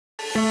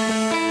Do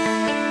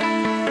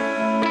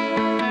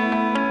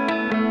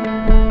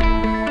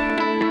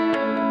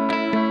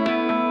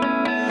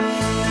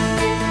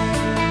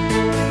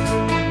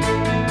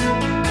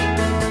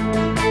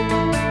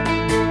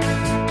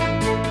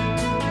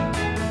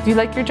you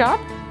like your job?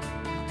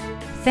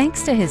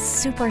 Thanks to his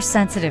super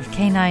sensitive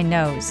canine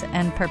nose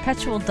and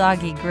perpetual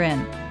doggy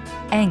grin,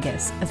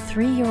 Angus, a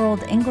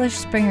 3-year-old English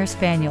Springer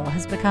Spaniel,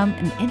 has become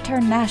an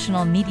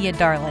international media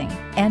darling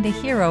and a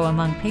hero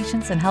among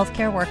patients and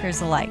healthcare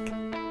workers alike.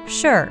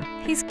 Sure,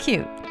 he's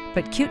cute,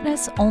 but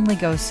cuteness only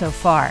goes so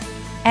far.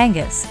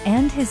 Angus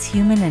and his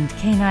human and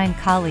canine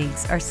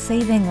colleagues are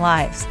saving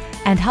lives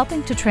and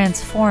helping to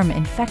transform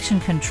infection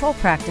control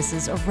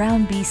practices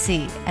around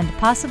BC and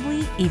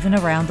possibly even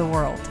around the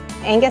world.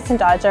 Angus and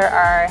Dodger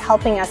are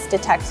helping us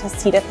detect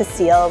C.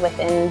 difficile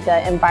within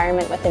the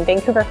environment within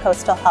Vancouver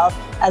Coastal Health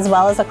as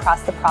well as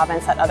across the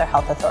province at other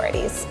health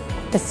authorities.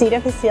 The C.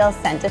 difficile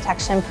Scent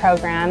Detection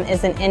Program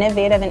is an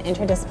innovative and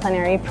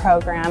interdisciplinary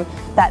program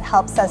that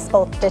helps us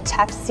both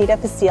detect C.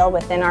 difficile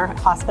within our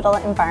hospital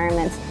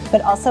environments,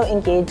 but also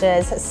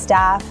engages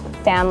staff,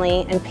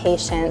 family, and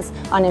patients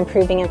on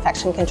improving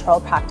infection control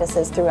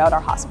practices throughout our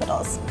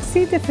hospitals.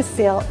 C.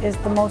 difficile is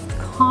the most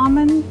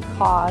common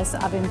cause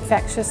of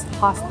infectious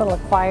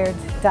hospital-acquired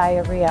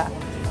diarrhea,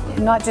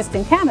 not just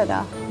in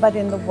Canada, but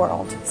in the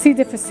world. C.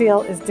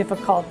 difficile is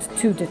difficult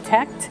to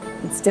detect,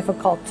 it's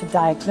difficult to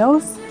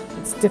diagnose,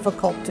 it's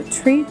difficult to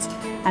treat,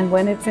 and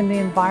when it's in the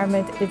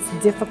environment, it's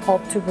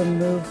difficult to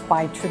remove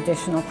by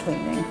traditional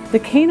cleaning. The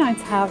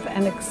canines have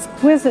an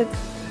exquisite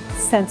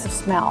sense of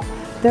smell.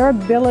 Their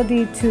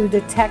ability to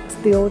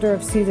detect the odor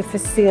of C.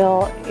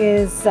 difficile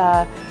is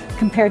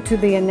compared to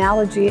the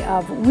analogy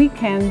of we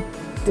can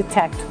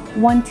detect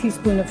 1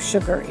 teaspoon of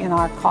sugar in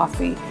our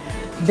coffee.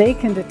 They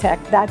can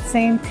detect that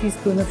same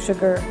teaspoon of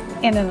sugar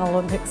in an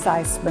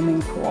Olympic-sized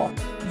swimming pool.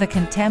 The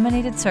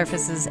contaminated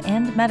surfaces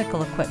and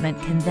medical equipment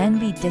can then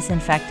be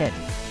disinfected,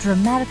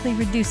 dramatically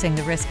reducing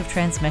the risk of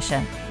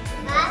transmission.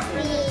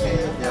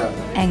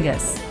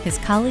 Angus, his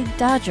colleague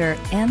Dodger,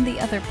 and the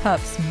other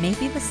pups may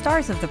be the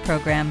stars of the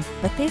program,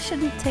 but they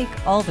shouldn't take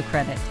all the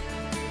credit.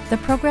 The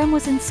program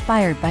was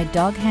inspired by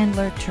dog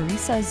handler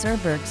Teresa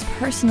Zerberg's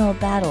personal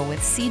battle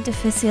with C.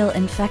 difficile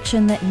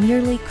infection that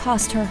nearly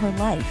cost her her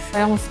life.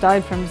 I almost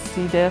died from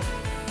C. diff,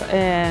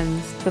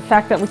 and the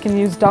fact that we can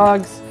use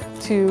dogs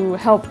to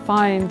help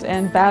find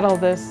and battle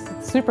this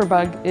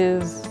superbug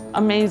is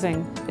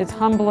amazing. It's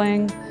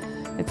humbling,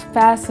 it's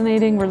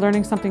fascinating, we're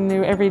learning something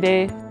new every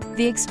day.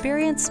 The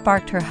experience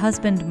sparked her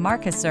husband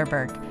Marcus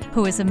Zerberg,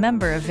 who is a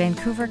member of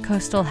Vancouver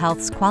Coastal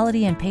Health's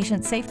Quality and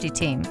Patient Safety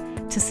team,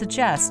 to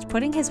suggest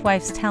putting his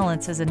wife's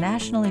talents as a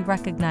nationally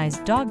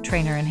recognized dog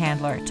trainer and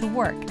handler to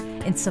work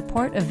in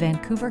support of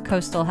Vancouver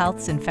Coastal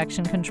Health's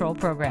infection control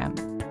program.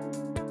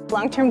 The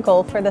long-term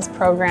goal for this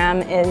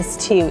program is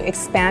to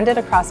expand it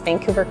across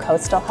Vancouver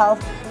Coastal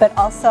Health, but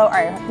also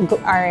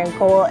our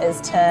goal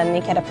is to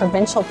make it a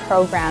provincial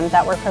program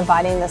that we're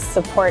providing this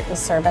support and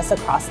service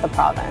across the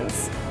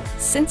province.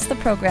 Since the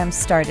program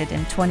started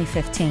in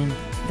 2015,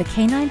 the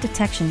canine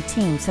detection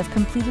teams have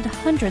completed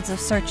hundreds of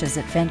searches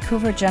at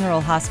Vancouver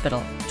General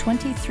Hospital,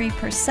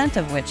 23%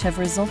 of which have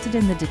resulted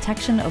in the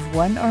detection of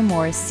 1 or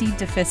more C.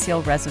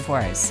 difficile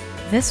reservoirs.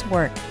 This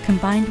work,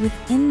 combined with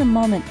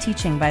in-the-moment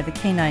teaching by the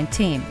canine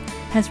team,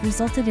 has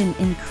resulted in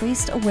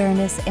increased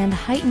awareness and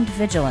heightened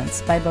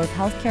vigilance by both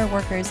healthcare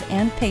workers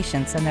and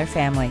patients and their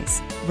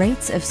families.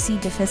 Rates of C.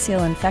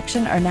 difficile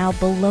infection are now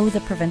below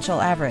the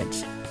provincial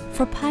average.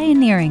 For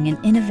pioneering an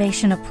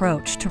innovation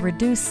approach to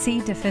reduce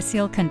C.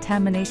 difficile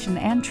contamination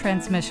and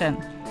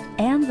transmission,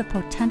 and the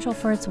potential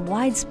for its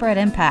widespread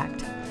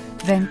impact,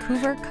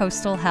 Vancouver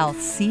Coastal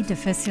Health's C.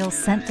 Difficile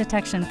Scent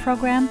Detection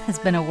Program has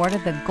been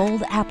awarded the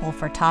Gold Apple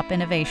for top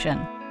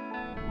innovation.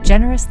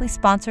 Generously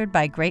sponsored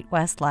by Great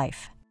West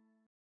Life.